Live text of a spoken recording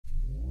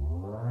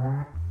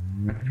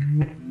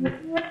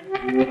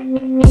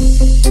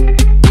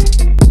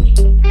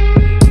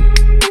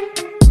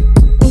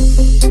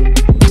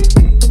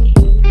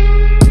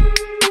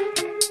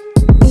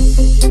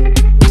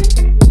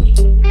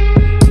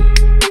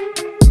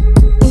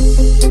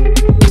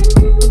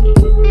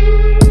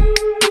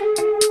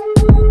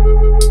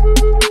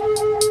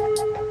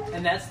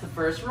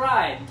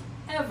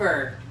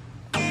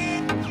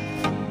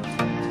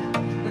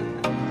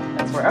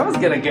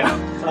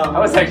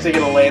was actually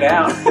going to lay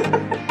down.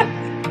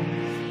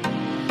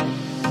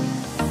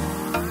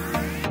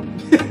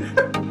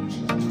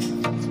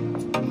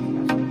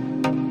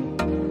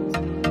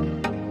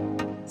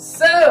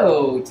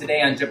 So,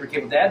 today on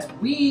JumperCableDadz,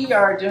 we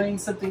are doing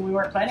something we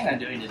weren't planning on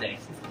doing today.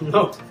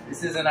 No.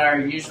 This isn't our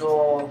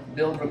usual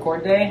build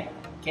record day.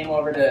 Came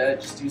over to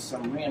just do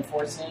some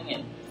reinforcing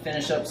and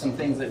finish up some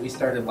things that we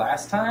started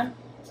last time.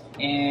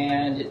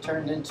 And it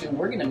turned into,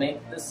 we're going to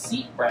make the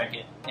seat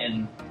bracket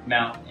and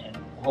mount and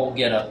whole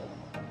getup.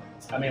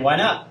 I mean, why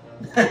not?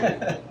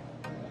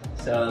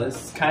 So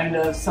this is kind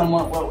of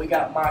somewhat what we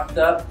got mocked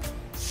up.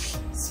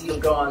 Seat will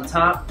go on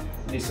top,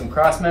 do some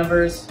cross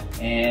members,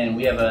 and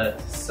we have a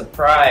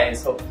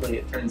surprise. Hopefully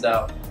it turns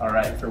out all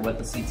right for what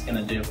the seat's going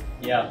to do.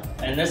 Yeah,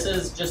 and this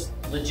is just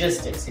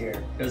logistics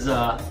here, because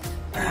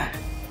I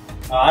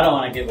don't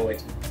want to give away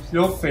too much.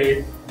 You'll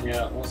see.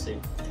 Yeah, we'll see.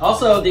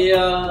 Also,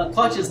 the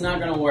clutch is not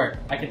going to work.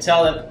 I could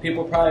tell that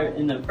people probably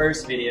in the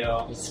first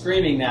video were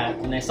screaming that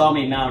when they saw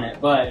me mount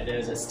it, but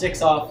it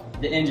sticks off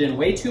the engine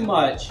way too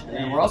much,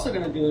 and we're also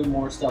going to do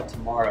more stuff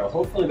tomorrow.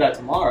 Hopefully by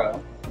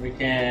tomorrow, we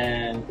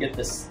can get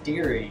the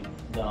steering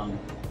done.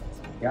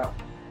 Yeah.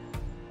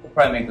 We'll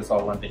probably make this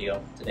all one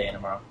video today and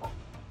tomorrow.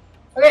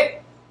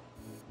 Okay.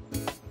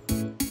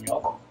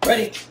 Y'all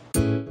ready?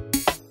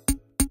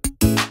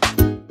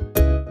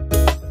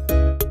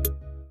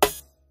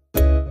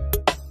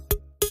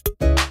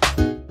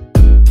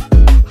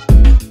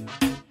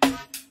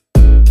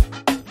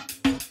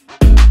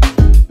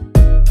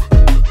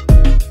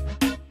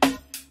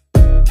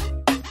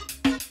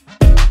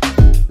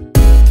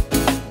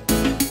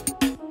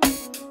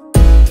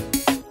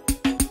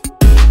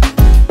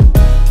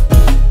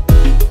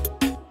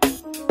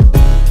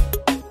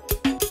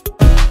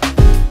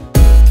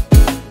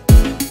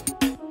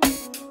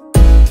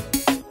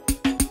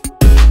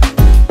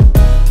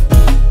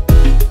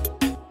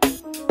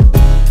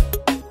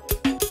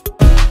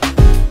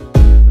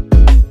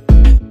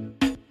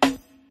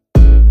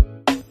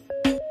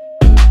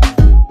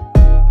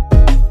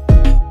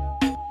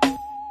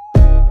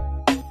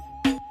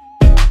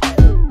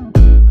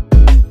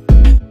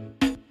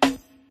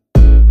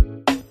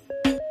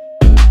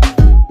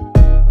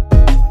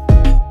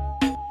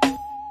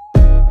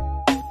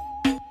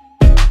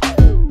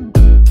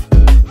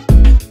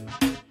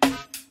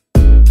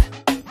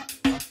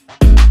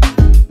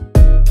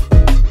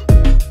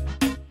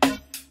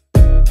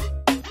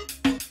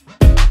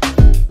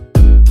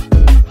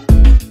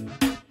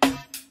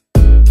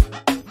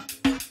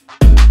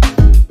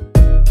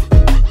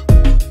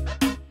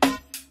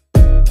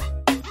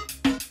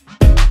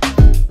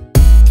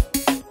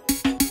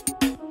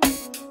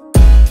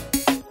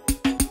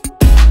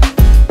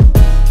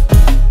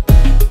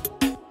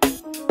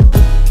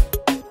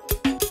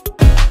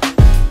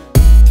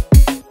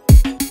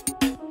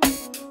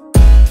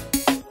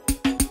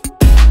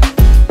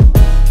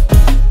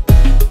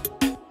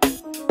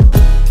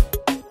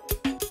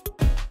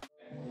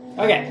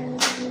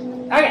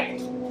 Okay,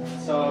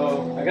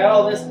 so I got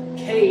all this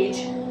cage,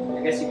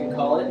 I guess you can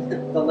call it,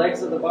 the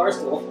legs of the bar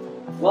stool,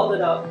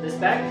 welded up. This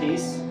back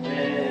piece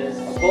is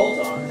a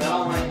bolt-on. I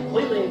don't want to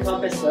completely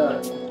encompass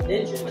the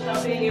engine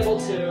without being able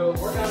to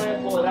work on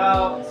it, pull it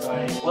out. So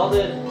I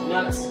welded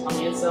nuts on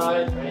the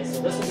inside, right?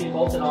 So this will be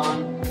bolted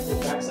on to the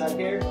back side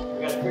here.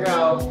 We got to figure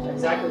out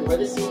exactly where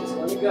the seat is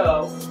going to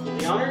go with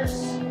the owners,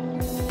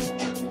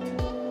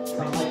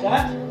 something like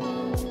that.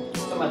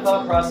 So my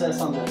thought process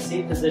on the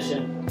seat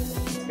position.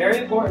 It's very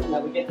important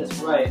that we get this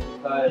right,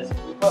 because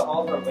if we put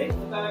all of our weight in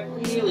the back,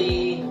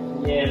 really,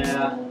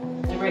 yeah,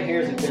 I think right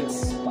here is a good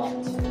spot.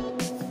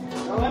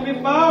 Don't let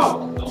me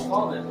fall! Don't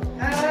fall then.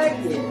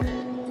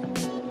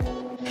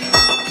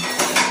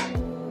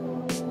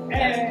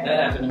 That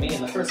happened to me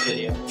in the first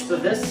video. So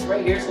this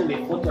right here is going to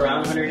be flipped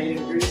around 180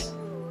 degrees,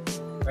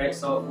 right?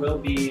 So it will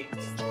be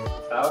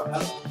about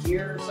out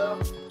here or so.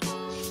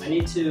 I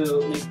need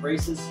to make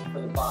braces for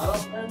the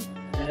bottom then,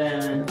 and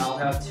then I'll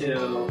have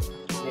to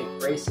make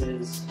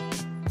braces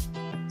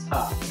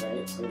top,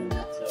 right? So we're gonna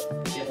have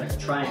to get like a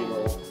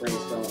triangle brace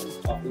going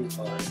off these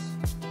bars.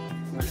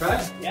 You wanna try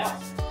it? Yeah.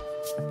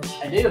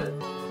 I do.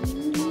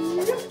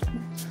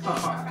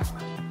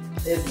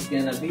 This is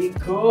gonna be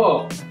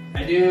cool.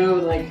 I do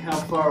like how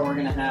far we're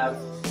gonna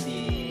have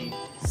the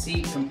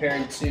seat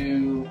compared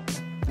to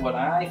what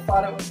I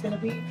thought it was gonna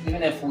be.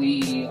 Even if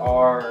we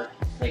are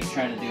like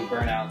trying to do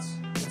burnouts,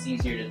 it's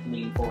easier to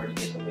lean forward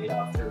to get the weight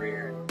off the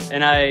rear.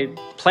 And I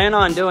plan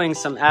on doing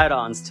some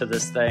add-ons to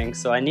this thing,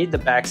 so I need the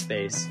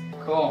backspace.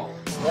 Cool.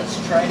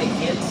 Let's try to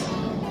get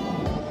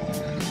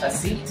a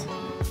seat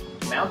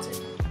mounted.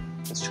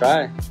 Let's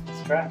try.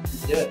 Let's try.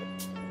 Let's do it.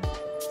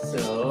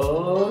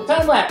 So,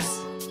 time lapse.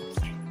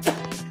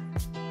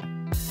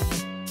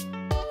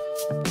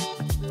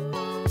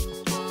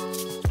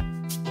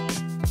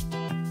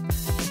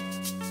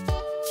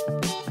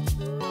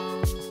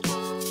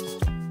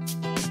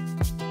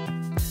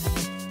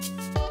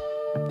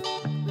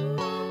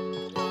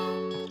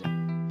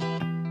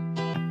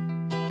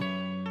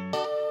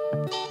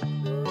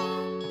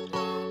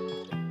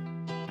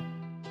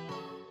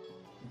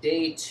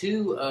 day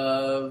 2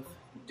 of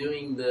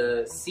doing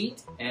the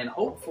seat and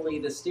hopefully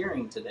the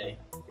steering today.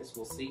 Guess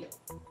we'll see.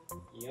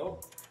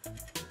 Yep.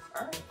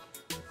 Alright,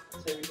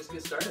 so we just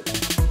get started.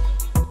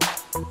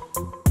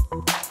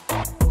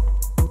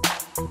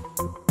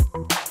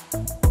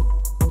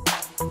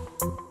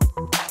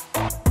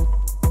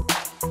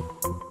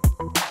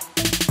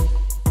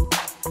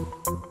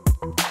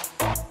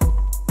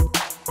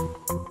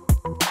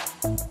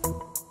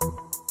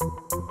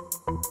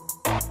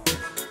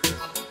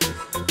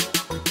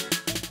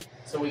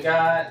 So we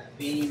got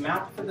the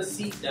mount for the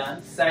seat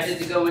done. Decided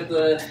to go with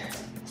the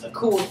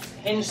cool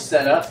hinge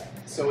setup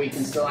so we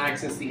can still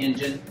access the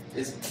engine.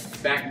 This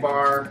back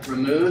bar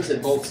removes,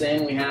 it bolts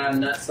in. We have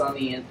nuts on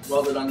the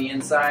welded on the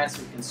inside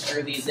so we can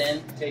screw these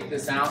in. Take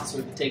this out so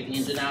we can take the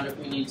engine out if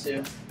we need to.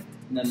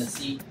 And then the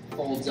seat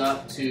folds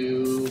up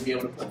to be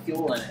able to put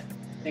fuel in it.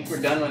 I think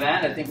we're done with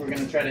that. I think we're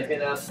going to try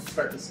to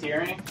start the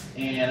steering.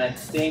 And I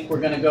think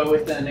we're going to go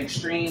with an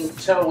extreme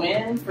toe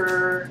in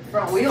for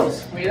front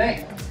wheels. What do you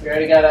think? We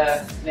already got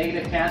a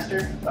negative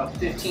caster, about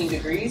 15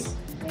 degrees.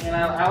 And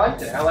I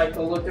liked it. I like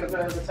the look of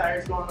the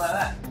tires going like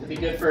that. It'd be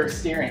good for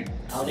steering.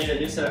 I'll need a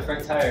new set of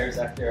front tires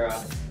after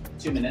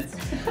 2 minutes.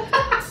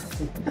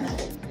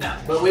 No,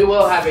 but we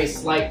will have a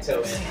slight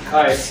toe in.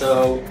 Alright,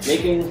 so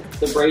making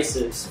the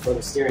braces for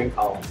the steering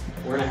column.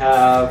 We're going to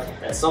have,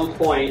 at some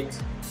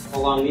point,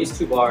 along these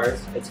 2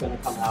 bars, it's going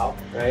to come out,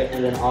 right?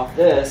 And then off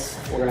this,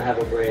 we're going to have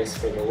a brace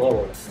for the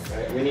lower,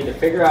 right? We need to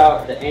figure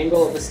out the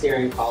angle of the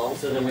steering column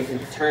so then we can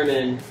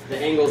determine the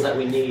angles that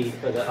we need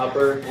for the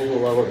upper and the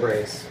lower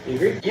brace. You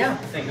agree? Yeah,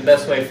 I think the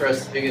best way for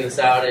us to figure this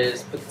out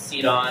is put the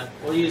seat on.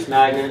 We'll use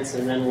magnets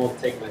and then we'll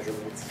take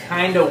measurements.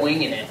 Kind of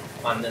winging it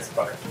on this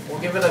part. We'll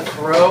give it a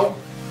throw.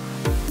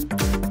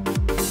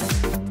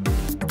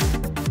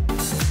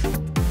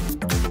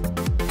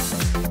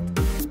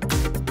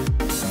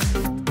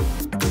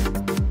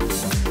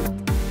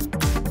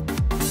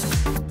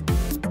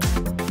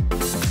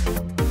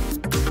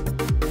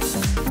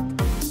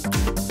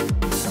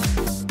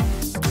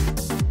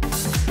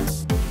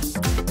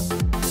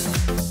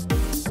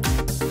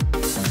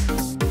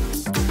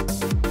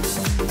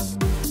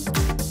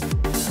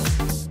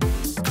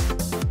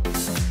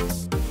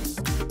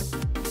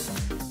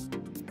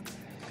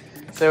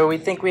 So we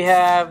think we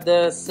have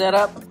the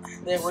setup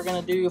that we're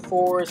going to do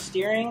for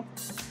steering,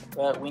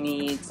 but we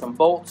need some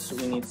bolts,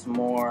 we need some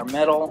more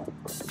metal,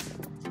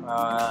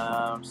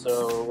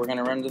 so we're going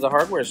to run to the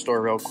hardware store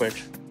real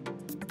quick.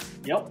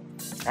 Yep.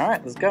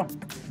 Alright, let's go.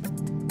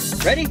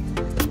 Ready?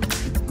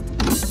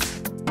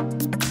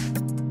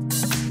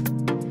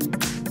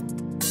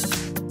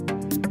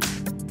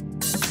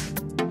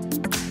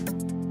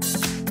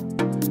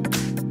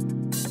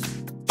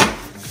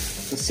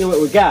 Let's see what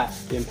we got,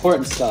 the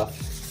important stuff.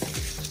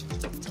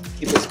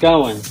 Keep us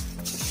going.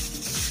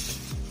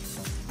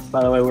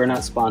 By the way, we're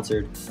not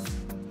sponsored.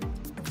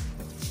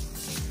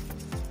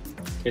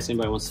 In case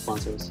anybody wants to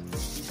sponsor us.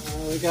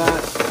 We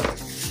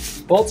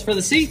got bolts for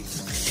the seat,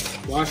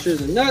 washers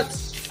and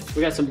nuts.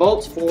 We got some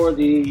bolts for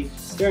the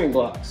steering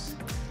blocks.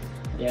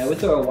 Yeah, we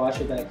throw a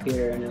washer back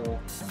here and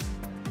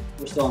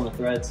we're still on the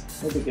threads.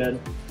 It'll be good.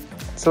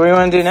 So what do you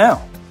want to do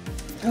now?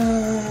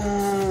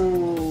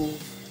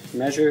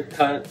 Measure,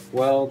 cut,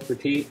 weld,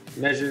 repeat.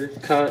 Measure,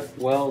 cut,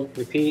 weld,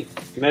 repeat.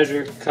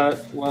 Measure,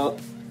 cut,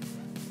 weld.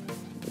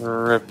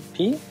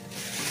 Repeat?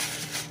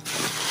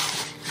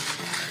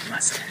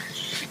 Mustache.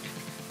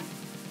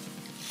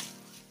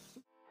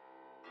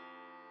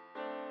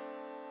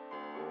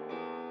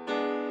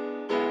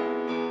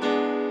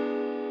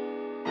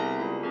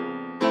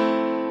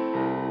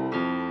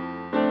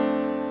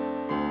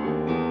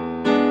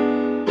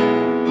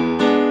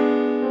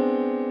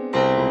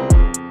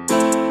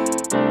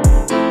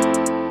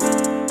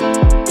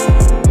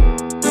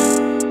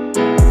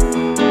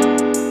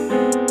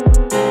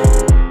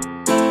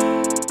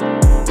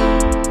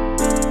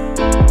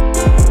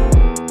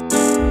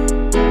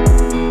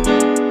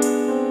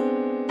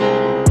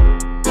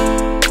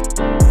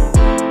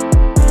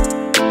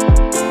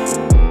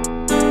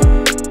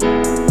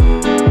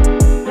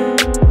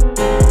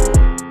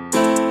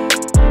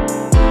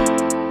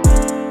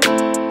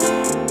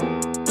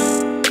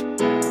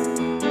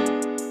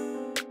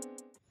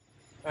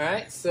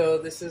 Alright, so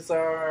this is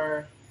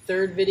our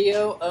 3rd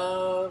video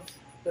of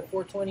the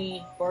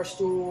 420 bar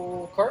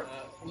stool cart.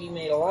 We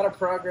made a lot of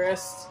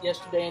progress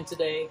yesterday and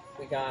today.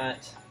 We got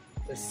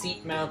the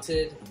seat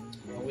mounted,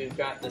 and we've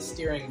got the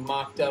steering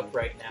mocked up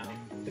right now.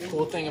 The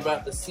cool thing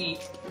about the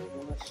seat, I'm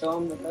going to show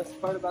them the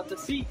best part about the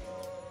seat.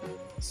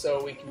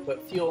 so we can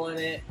put fuel in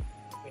it,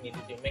 we need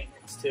to do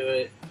maintenance to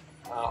it.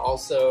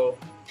 Also,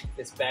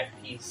 this back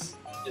piece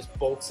just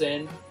bolts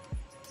in.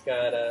 It's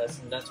got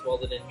some nuts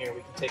welded in here.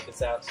 We can take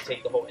this out to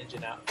take the whole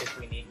engine out if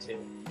we need to.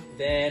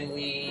 Then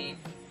we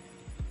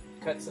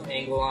cut some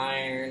angle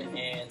iron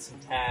and some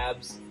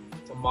tabs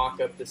to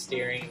mock up the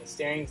steering. The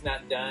steering's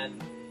not done.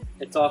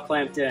 It's all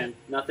clamped in.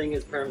 Nothing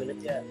is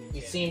permanent yet. We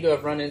seem to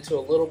have run into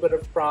a little bit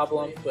of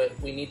problem, but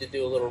we need to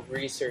do a little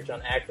research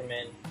on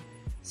Ackerman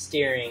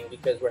steering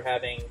because we're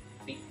having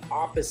the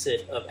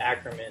opposite of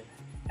Ackerman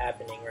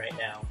happening right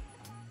now.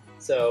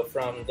 So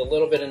from the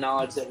little bit of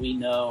knowledge that we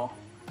know,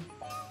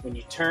 when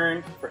you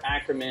turn for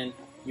Ackerman,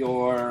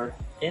 your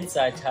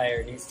inside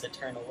tire needs to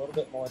turn a little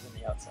bit more than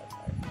the outside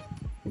tire.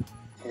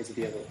 Or is it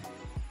the other way?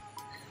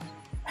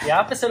 The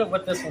opposite of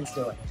what this one's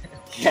doing.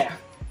 Yeah.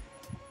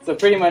 So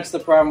pretty much the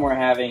problem we're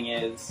having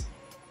is...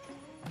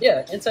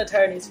 Yeah, inside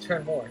tire needs to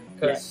turn more.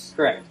 Yes,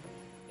 correct.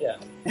 Yeah.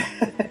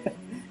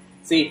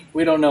 See,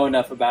 we don't know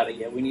enough about it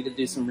yet. We need to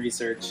do some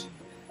research.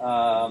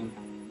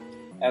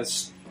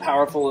 As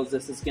powerful as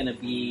this is going to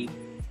be,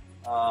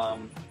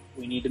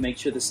 we need to make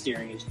sure the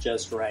steering is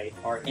just right.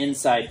 Our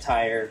inside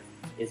tire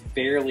is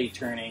barely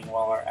turning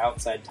while our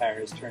outside tire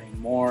is turning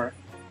more,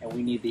 and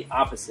we need the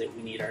opposite.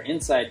 We need our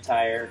inside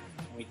tire,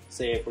 we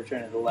say if we're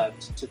turning to the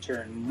left, to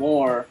turn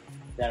more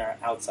than our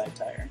outside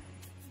tire,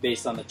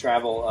 based on the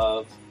travel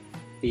of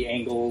the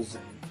angles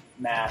and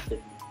math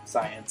and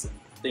science and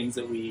things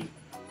that we're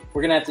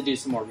going to have to do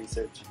some more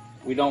research.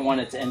 We don't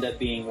want it to end up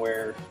being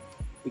where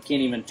we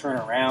can't even turn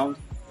around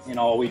and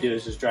all we do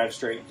is just drive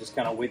straight and just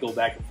kind of wiggle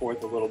back and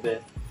forth a little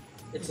bit.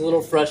 It's a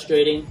little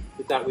frustrating.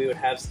 We thought we would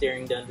have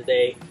steering done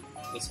today.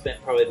 We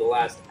spent probably the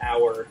last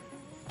hour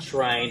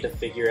trying to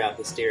figure out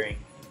the steering.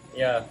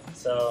 Yeah,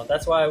 so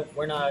that's why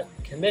we're not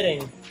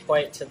committing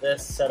quite to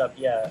this setup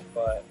yet,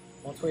 but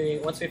once we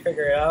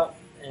figure it out,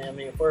 and I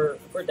mean if we're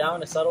down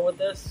to settle with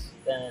this,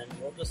 then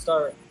we'll just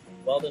start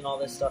welding all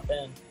this stuff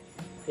in.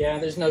 Yeah,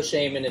 there's no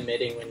shame in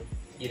admitting when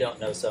you don't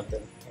know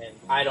something, and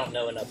I don't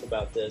know enough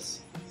about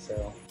this.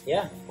 So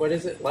yeah, what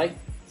is it like?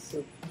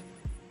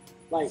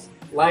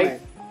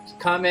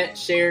 Comment,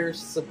 share,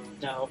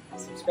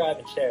 subscribe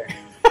and share.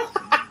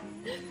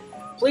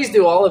 Please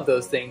do all of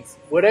those things,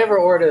 whatever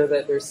order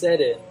that they're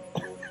said in.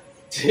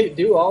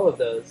 Do all of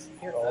those.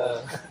 You're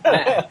old.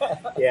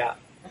 Yeah,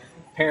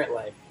 parent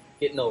life,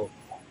 getting old.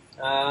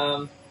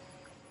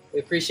 We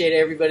appreciate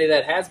everybody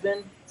that has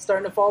been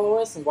starting to follow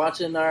us and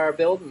watching our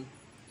build and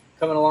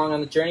coming along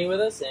on the journey with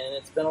us, and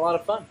it's been a lot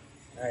of fun.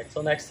 All right,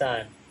 till next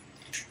time.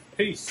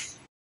 Peace.